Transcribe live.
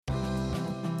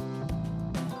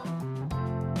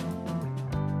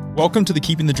Welcome to the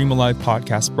Keeping the Dream Alive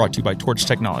podcast brought to you by Torch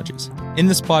Technologies. In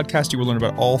this podcast, you will learn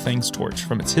about all things Torch,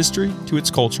 from its history to its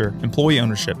culture, employee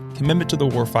ownership, commitment to the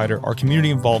warfighter, our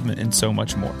community involvement, and so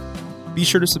much more. Be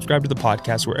sure to subscribe to the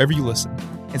podcast wherever you listen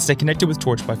and stay connected with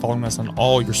Torch by following us on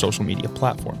all your social media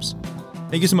platforms.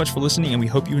 Thank you so much for listening, and we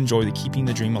hope you enjoy the Keeping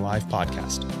the Dream Alive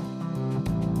podcast.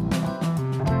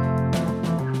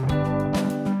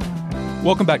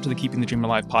 Welcome back to the Keeping the Dream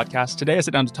Alive podcast. Today, I sit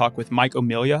down to talk with Mike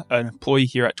O'Melia, an employee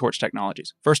here at Torch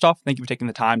Technologies. First off, thank you for taking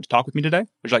the time to talk with me today.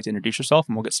 Would you like to introduce yourself,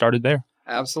 and we'll get started there?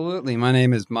 Absolutely. My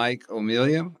name is Mike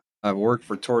O'Melia. I've worked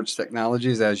for Torch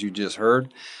Technologies, as you just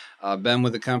heard. I've been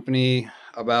with the company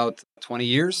about 20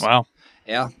 years. Wow.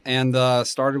 Yeah, and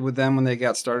started with them when they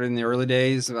got started in the early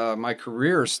days. My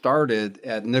career started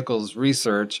at Nichols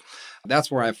Research.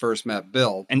 That's where I first met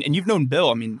Bill. And you've known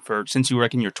Bill, since you were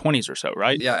like in your 20s or so,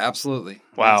 right? Yeah, absolutely.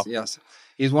 Wow. Yes.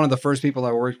 He's one of the first people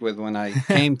I worked with when I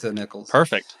came to Nichols.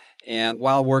 Perfect. And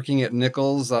while working at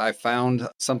Nichols, I found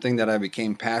something that I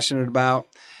became passionate about.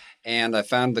 And I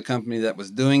found the company that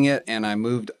was doing it, and I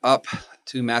moved up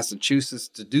to Massachusetts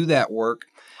to do that work.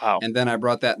 Wow. And then I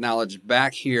brought that knowledge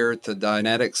back here to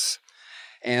Dynetics.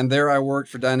 And there I worked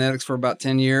for Dynetics for about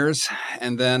 10 years.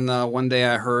 And then one day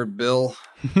I heard Bill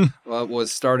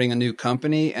was starting a new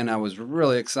company, and I was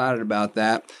really excited about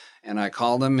that. And I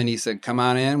called him, and he said, come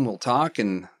on in, we'll talk.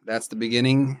 And that's the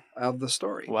beginning of the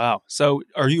story. Wow. So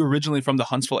are you originally from the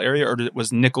Huntsville area, or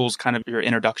was Nichols kind of your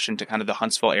introduction to kind of the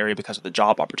Huntsville area because of the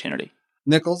job opportunity?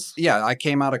 Nichols? Yeah, I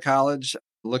came out of college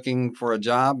looking for a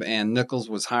job, and Nichols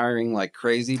was hiring like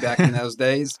crazy back in those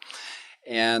days.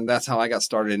 And that's how I got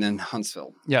started in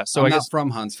Huntsville. Yeah. So I'm I not guess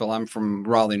from Huntsville. I'm from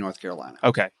Raleigh, North Carolina.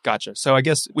 Okay. Gotcha. So I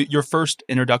guess your first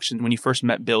introduction, when you first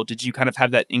met Bill, did you kind of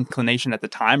have that inclination at the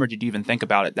time, or did you even think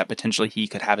about it that potentially he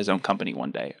could have his own company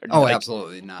one day? Oh,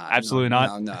 absolutely not. Absolutely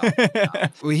not? No.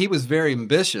 Well, he was very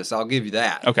ambitious. I'll give you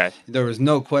that. Okay. There was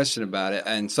no question about it.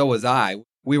 And so was I.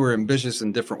 We were ambitious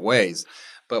in different ways,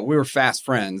 but we were fast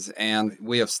friends, and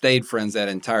we have stayed friends that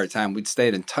entire time. We'd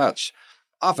stayed in touch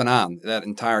off and on that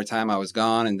entire time I was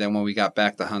gone, and then when we got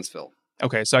back to Huntsville.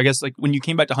 Okay, so I guess like when you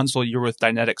came back to Huntsville, you were with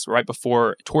Dynetics right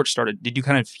before Torch started. Did you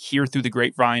kind of hear through the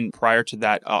grapevine prior to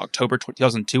that October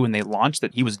 2002 when they launched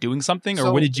that he was doing something,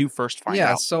 or when did you first find out?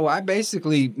 Yeah, so I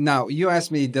basically, now you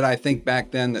asked me, did I think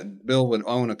back then that Bill would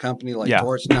own a company like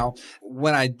Torch? Now,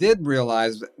 what I did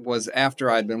realize was after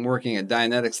I'd been working at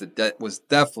Dynetics that was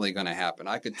definitely going to happen.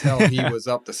 I could tell he was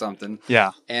up to something.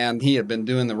 Yeah. And he had been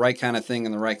doing the right kind of thing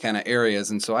in the right kind of areas.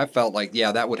 And so I felt like,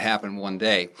 yeah, that would happen one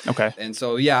day. Okay. And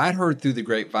so, yeah, I'd heard through the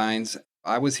grapevines.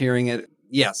 I was hearing it.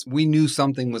 Yes, we knew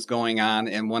something was going on.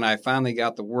 And when I finally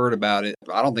got the word about it,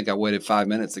 I don't think I waited 5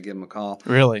 minutes to give him a call.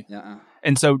 Really? Yeah.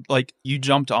 And so like you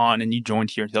jumped on and you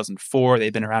joined here in 2004.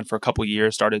 They've been around for a couple of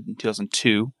years, started in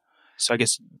 2002. So I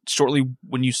guess shortly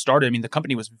when you started, the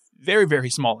company was very, very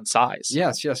small in size.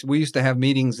 Yes. We used to have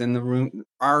meetings in the room.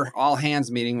 Our all-hands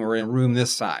meeting were in a room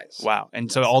this size. Wow.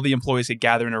 And so all the employees could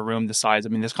gather in a room this size.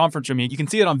 This conference room, you can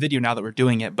see it on video now that we're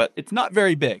doing it, but it's not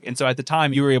very big. And so at the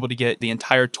time, you were able to get the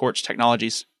entire Torch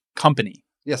Technologies company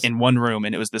in one room,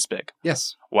 and it was this big.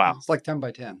 Yes. Wow. It's like 10 by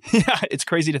 10. Yeah. It's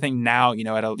crazy to think now,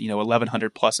 at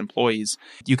 1,100 plus employees,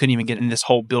 you couldn't even get in this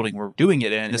whole building we're doing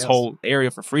it in, this whole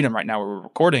area for freedom right now where we're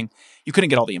recording. You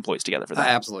couldn't get all the employees together for that.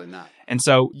 Absolutely not. And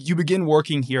so you begin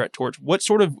working here at Torch. What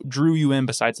sort of drew you in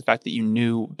besides the fact that you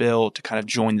knew Bill to kind of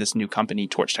join this new company,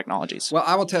 Torch Technologies? Well,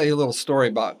 I will tell you a little story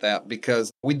about that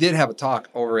because we did have a talk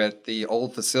over at the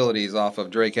old facilities off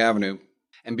of Drake Avenue.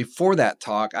 And before that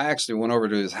talk, I actually went over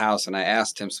to his house and I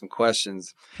asked him some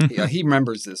questions. He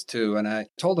remembers this too. And I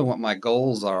told him what my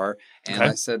goals are. And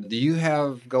I said, do you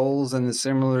have goals in a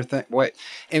similar thing? Wait.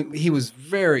 And he was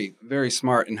very, very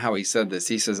smart in how he said this.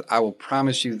 He says, I will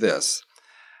promise you this.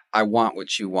 I want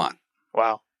what you want.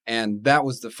 Wow. And that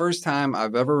was the first time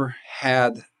I've ever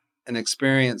had an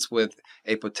experience with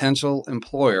a potential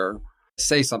employer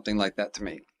say something like that to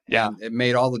me. Yeah. And it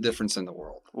made all the difference in the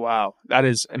world. Wow. That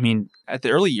is, at the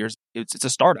early years, it's a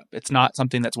startup. It's not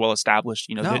something that's well established.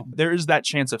 No. There is that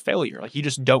chance of failure. Like you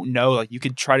just don't know. Like you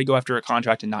could try to go after a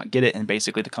contract and not get it. And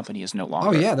basically the company is no longer.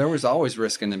 Oh, yeah. There was always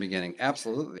risk in the beginning.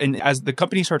 Absolutely. And as the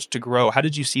company starts to grow, how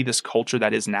did you see this culture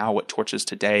that is now what Torch is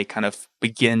today kind of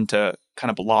begin to kind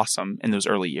of blossom in those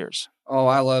early years? Oh,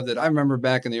 I loved it. I remember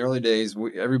back in the early days,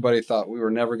 everybody thought we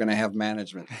were never going to have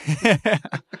management.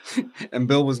 And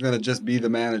Bill was going to just be the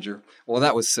manager. Well,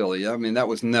 that was silly. That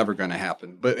was never going to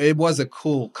happen. But it was a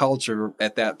cool culture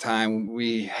at that time.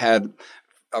 We had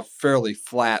a fairly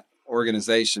flat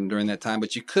organization during that time,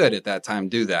 but you could at that time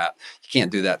do that. You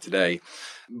can't do that today.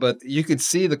 But you could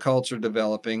see the culture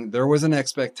developing. There was an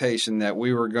expectation that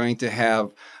we were going to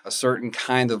have a certain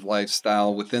kind of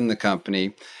lifestyle within the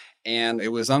company. And it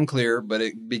was unclear, but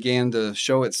it began to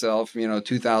show itself,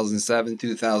 2007,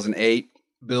 2008.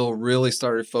 Bill really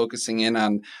started focusing in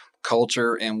on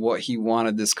culture and what he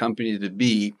wanted this company to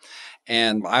be.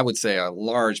 And I would say a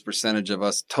large percentage of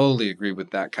us totally agree with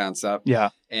that concept. Yeah.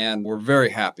 And we're very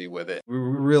happy with it. We're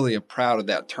really proud of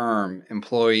that term,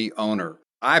 employee owner.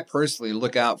 I personally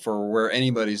look out for where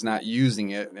anybody's not using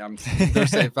it.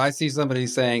 If I see somebody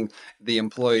saying the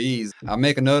employees, I'll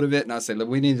make a note of it and I'll say, look,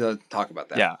 we need to talk about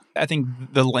that. Yeah. I think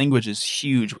the language is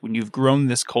huge. When you've grown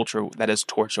this culture that has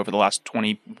Torch over the last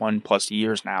 21 plus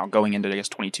years now, going into, I guess,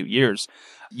 22 years,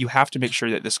 you have to make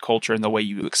sure that this culture and the way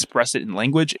you express it in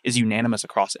language is unanimous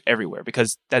across everywhere,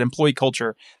 because that employee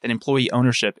culture, that employee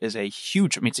ownership is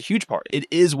it's a huge part. It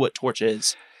is what Torch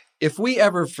is. If we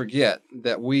ever forget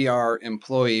that we are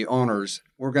employee owners,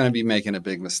 we're going to be making a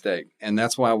big mistake. And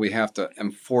that's why we have to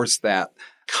enforce that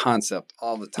concept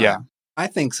all the time. Yeah. I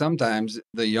think sometimes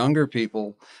the younger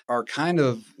people are kind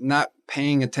of not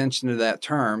paying attention to that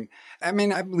term. I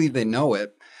mean, I believe they know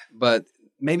it, but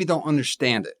maybe don't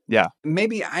understand it. Yeah.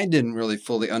 Maybe I didn't really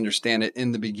fully understand it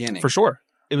in the beginning. For sure.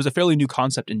 It was a fairly new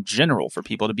concept in general for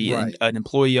people to be in an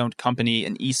employee-owned company,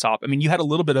 an ESOP. I mean, you had a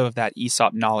little bit of that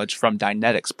ESOP knowledge from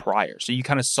Dynetics prior. So you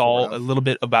kind of saw a little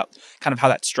bit about kind of how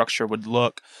that structure would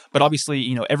look. But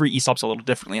obviously, every ESOP's a little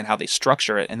differently in how they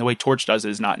structure it. And the way Torch does it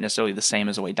is not necessarily the same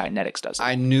as the way Dynetics does it.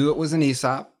 I knew it was an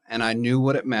ESOP, and I knew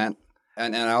what it meant.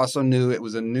 And I also knew it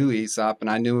was a new ESOP, and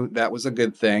I knew that was a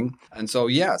good thing. And so,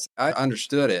 yes, I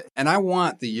understood it. And I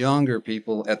want the younger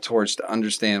people at Torch to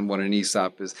understand what an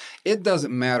ESOP is. It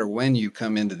doesn't matter when you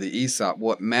come into the ESOP.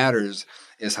 What matters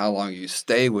is how long you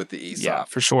stay with the ESOP. Yeah,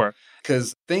 for sure.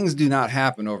 Because things do not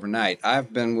happen overnight.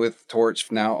 I've been with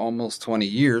Torch now almost 20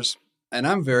 years, and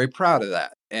I'm very proud of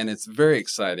that. And it's very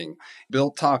exciting. Bill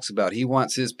talks about he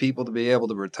wants his people to be able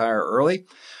to retire early,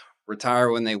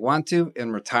 retire when they want to,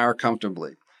 and retire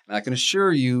comfortably. And I can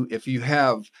assure you, if you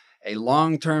have a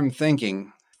long-term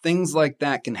thinking, things like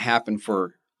that can happen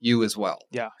for you as well.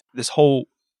 Yeah.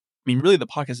 Really the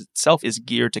podcast itself is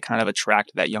geared to kind of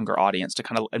attract that younger audience, to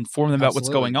kind of inform them about what's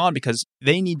going on, because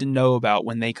they need to know about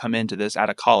when they come into this out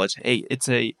of college. Hey, it's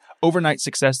a overnight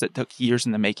success that took years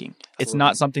in the making. It's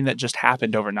not something that just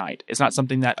happened overnight. It's not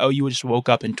something that, you just woke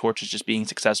up and Torch is just being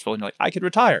successful and you're like, I could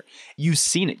retire. You've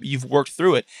seen it. You've worked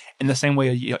through it. In the same way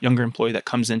a younger employee that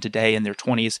comes in today in their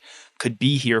 20s could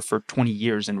be here for 20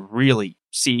 years and really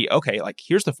see, okay, like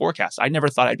here's the forecast. I never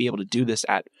thought I'd be able to do this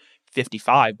at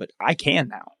 55, but I can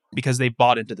now, because they've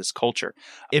bought into this culture.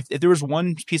 If there was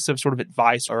one piece of sort of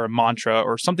advice or a mantra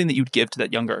or something that you'd give to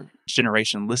that younger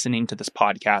generation listening to this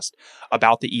podcast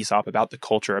about the ESOP, about the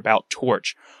culture, about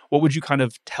Torch, what would you kind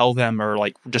of tell them or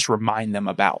like just remind them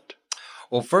about?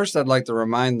 Well, first, I'd like to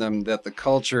remind them that the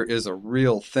culture is a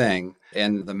real thing,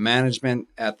 and the management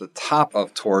at the top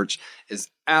of Torch is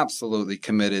absolutely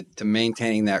committed to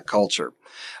maintaining that culture.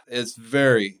 It's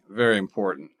very, very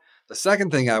important. The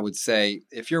second thing I would say,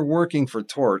 if you're working for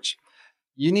Torch,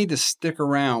 you need to stick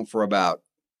around for about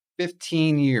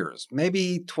 15 years,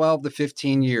 maybe 12 to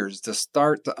 15 years to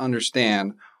start to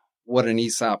understand what an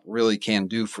ESOP really can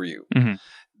do for you. Mm-hmm.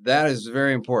 That is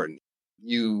very important.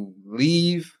 You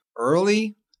leave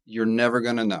early, you're never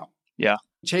going to know. Yeah.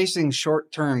 Chasing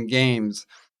short-term gains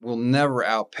will never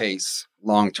outpace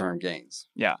long-term gains.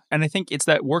 Yeah. And I think it's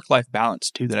that work-life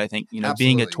balance too that I think, Absolutely.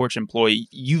 Being a Torch employee,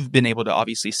 you've been able to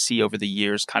obviously see over the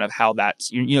years kind of how that's,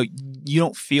 you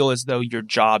don't feel as though your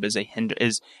job is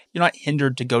you're not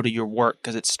hindered to go to your work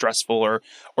because it's stressful or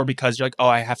because you're like, oh,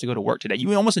 I have to go to work today.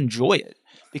 You almost enjoy it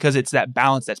because it's that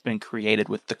balance that's been created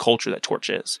with the culture that Torch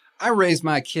is. I raised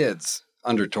my kids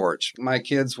under Torch. My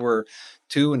kids were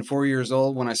 2 and 4 years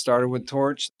old when I started with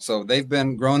Torch. So they've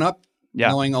been grown up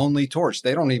knowing only Torch.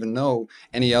 They don't even know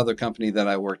any other company that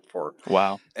I worked for.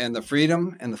 Wow. And the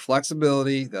freedom and the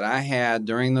flexibility that I had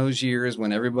during those years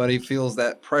when everybody feels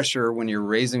that pressure when you're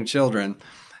raising children,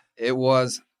 it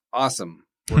was awesome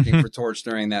working for Torch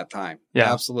during that time.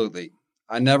 Yeah. Absolutely.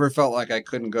 I never felt like I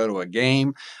couldn't go to a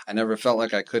game. I never felt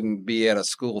like I couldn't be at a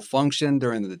school function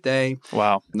during the day.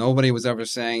 Wow. Nobody was ever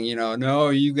saying, no,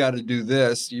 you got to do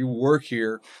this. You work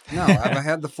here. No, I've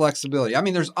had the flexibility. I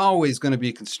mean, there's always going to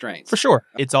be constraints. For sure.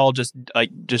 It's all just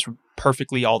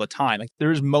perfectly all the time. Like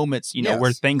there's moments, Yes.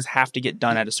 where things have to get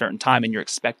done at a certain time and you're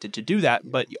expected to do that.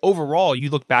 But overall,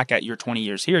 you look back at your 20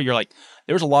 years here, you're like,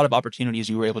 there's a lot of opportunities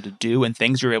you were able to do and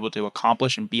things you were able to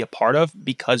accomplish and be a part of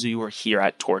because you were here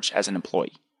at Torch as an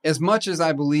employee. As much as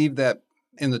I believe that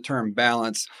in the term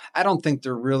balance. I don't think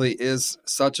there really is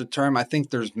such a term. I think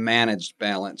there's managed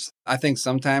balance. I think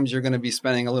sometimes you're going to be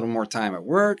spending a little more time at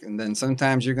work, and then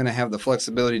sometimes you're going to have the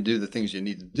flexibility to do the things you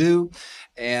need to do.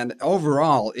 And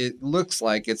overall, it looks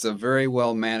like it's a very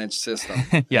well managed system.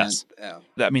 Yes.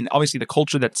 I mean, obviously, the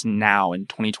culture that's now in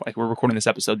 2020, we're recording this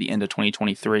episode the end of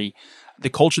 2023. The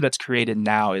culture that's created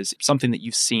now is something that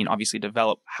you've seen obviously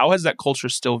develop. How has that culture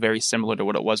still very similar to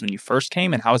what it was when you first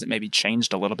came? And how has it maybe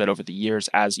changed a little bit over the years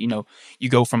as, you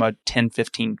go from a 10,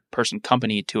 15 person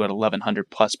company to an 1,100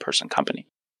 plus person company?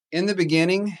 In the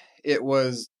beginning, it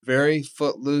was very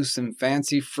footloose and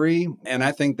fancy free. And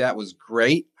I think that was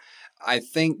great. I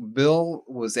think Bill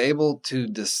was able to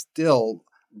distill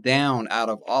down out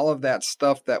of all of that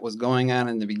stuff that was going on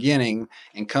in the beginning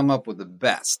and come up with the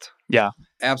best. Yeah.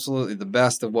 Absolutely the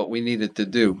best of what we needed to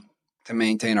do to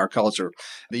maintain our culture.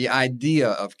 The idea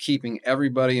of keeping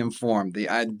everybody informed, the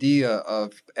idea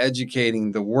of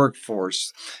educating the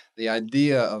workforce, the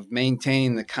idea of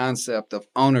maintaining the concept of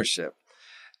ownership.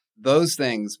 Those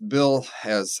things Bill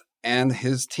has and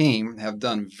his team have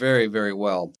done very, very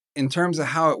well. In terms of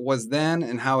how it was then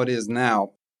and how it is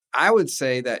now, I would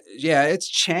say that, yeah, it's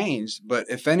changed, but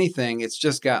if anything, it's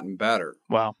just gotten better.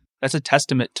 Wow. That's a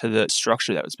testament to the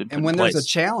structure that has been put in place. And when there's a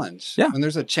challenge, when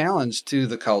there's a challenge to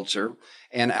the culture,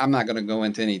 and I'm not going to go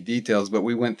into any details, but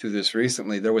we went through this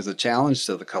recently. There was a challenge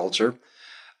to the culture.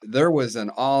 There was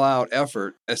an all-out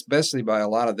effort, especially by a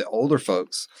lot of the older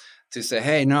folks, to say,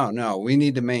 hey, no, we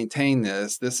need to maintain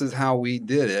this. This is how we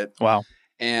did it. Wow.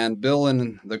 And Bill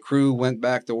and the crew went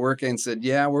back to work and said,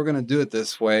 yeah, we're going to do it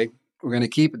this way. We're going to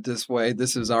keep it this way.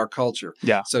 This is our culture.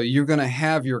 Yeah. So you're going to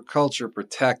have your culture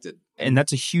protected. And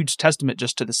that's a huge testament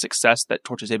just to the success that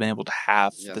Torch has been able to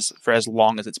have Yes. for as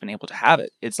long as it's been able to have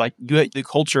it. It's like the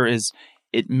culture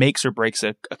it makes or breaks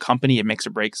a company. It makes or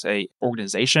breaks a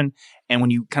organization. And when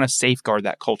you kind of safeguard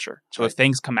that culture. So if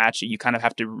things come at you, you kind of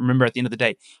have to remember at the end of the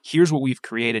day, here's what we've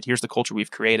created. Here's the culture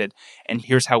we've created. And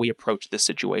here's how we approach this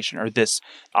situation or this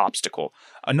obstacle.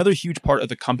 Another huge part of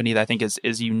the company that I think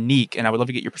is unique, and I would love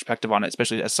to get your perspective on it,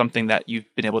 especially as something that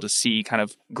you've been able to see kind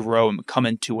of grow and come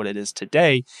into what it is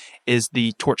today, is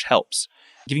the Torch Helps.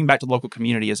 Giving back to the local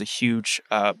community is a huge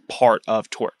part of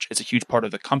Torch. It's a huge part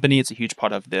of the company. It's a huge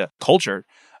part of the culture.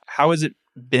 How has it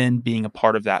been being a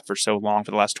part of that for so long,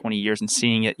 for the last 20 years, and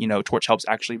seeing it, Torch Helps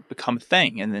actually become a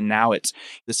thing? And then now it's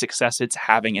the success it's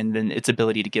having and then its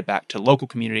ability to give back to local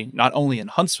community, not only in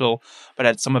Huntsville, but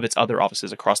at some of its other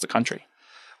offices across the country.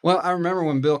 Well, I remember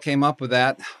when Bill came up with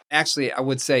that. Actually, I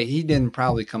would say he didn't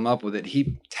probably come up with it.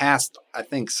 He tasked, I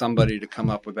think, somebody to come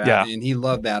up with that. Yeah. And he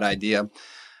loved that idea.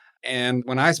 And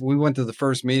when we went to the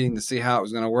first meeting to see how it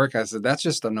was going to work, I said, that's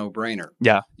just a no-brainer.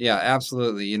 Yeah. Yeah,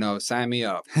 absolutely. Sign me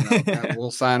up.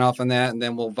 We'll sign off on that. And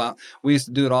then we used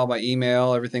to do it all by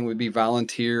email. Everything would be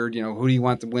volunteered. Who do you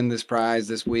want to win this prize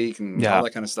this week and all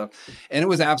that kind of stuff. And it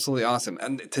was absolutely awesome.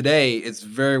 And today it's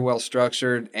very well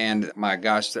structured. And my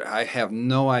gosh, I have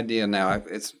no idea now.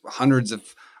 It's hundreds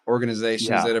of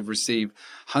organizations that have received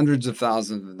hundreds of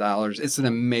thousands of dollars. It's an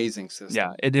amazing system.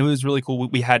 Yeah, it was really cool.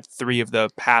 We had three of the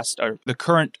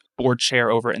current board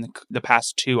chair over in the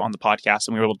past two on the podcast,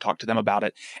 and we were able to talk to them about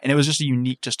it. And it was just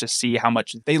unique just to see how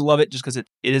much they love it, just because it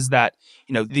is that,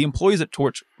 the employees at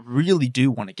Torch really do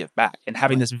want to give back. And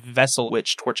having this vessel,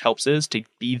 which Torch Helps is, to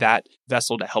be that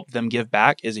vessel to help them give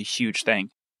back is a huge thing.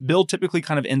 Bill typically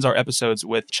kind of ends our episodes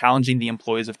with challenging the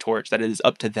employees of Torch that it is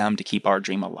up to them to keep our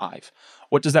dream alive.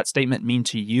 What does that statement mean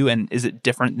to you? And is it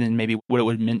different than maybe what it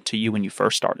would have meant to you when you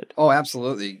first started? Oh,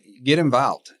 absolutely. Get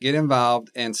involved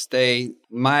and stay.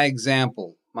 My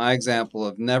example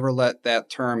of never let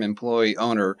that term employee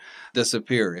owner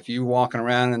disappear. If you're walking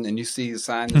around and you see a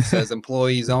sign that says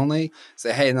employees only,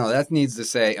 say, hey, no, that needs to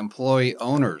say employee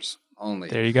owners only.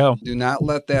 There you go. Do not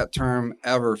let that term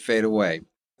ever fade away.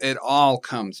 It all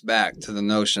comes back to the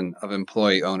notion of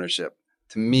employee ownership.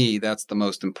 To me, that's the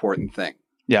most important thing.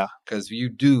 Yeah. Because you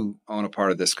do own a part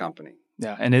of this company.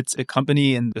 Yeah, and it's a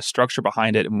company and the structure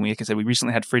behind it. And like I said, we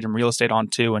recently had Freedom Real Estate on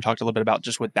too and talked a little bit about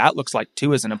just what that looks like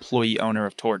too as an employee owner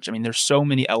of Torch. I mean, there's so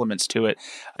many elements to it.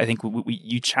 I think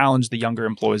you challenge the younger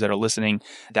employees that are listening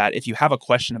that if you have a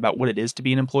question about what it is to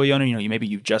be an employee owner, maybe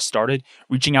you've just started,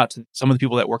 reaching out to some of the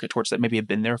people that work at Torch that maybe have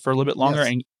been there for a little bit longer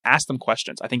and ask them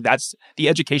questions. I think that's the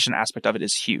education aspect of it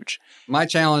is huge. My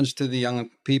challenge to the young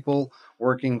people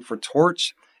working for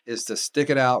Torch is to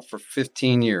stick it out for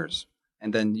 15 years.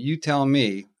 And then you tell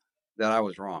me that I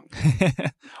was wrong.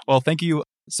 Well, thank you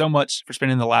so much for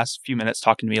spending the last few minutes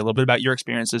talking to me a little bit about your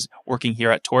experiences working here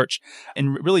at Torch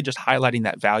and really just highlighting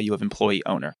that value of employee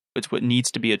owner. It's what needs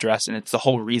to be addressed, and it's the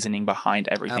whole reasoning behind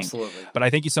everything. Absolutely. But I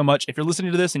thank you so much. If you're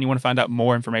listening to this and you want to find out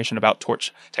more information about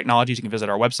Torch Technologies, you can visit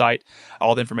our website.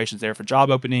 All the information is there for job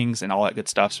openings and all that good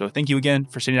stuff. So thank you again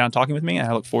for sitting down and talking with me. And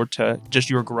I look forward to just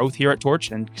your growth here at Torch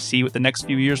and see what the next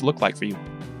few years look like for you.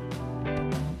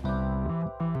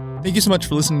 Thank you so much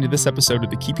for listening to this episode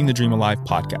of the Keeping the Dream Alive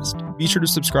podcast. Be sure to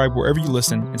subscribe wherever you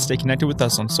listen and stay connected with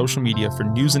us on social media for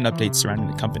news and updates surrounding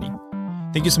the company.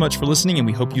 Thank you so much for listening, and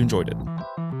we hope you enjoyed it.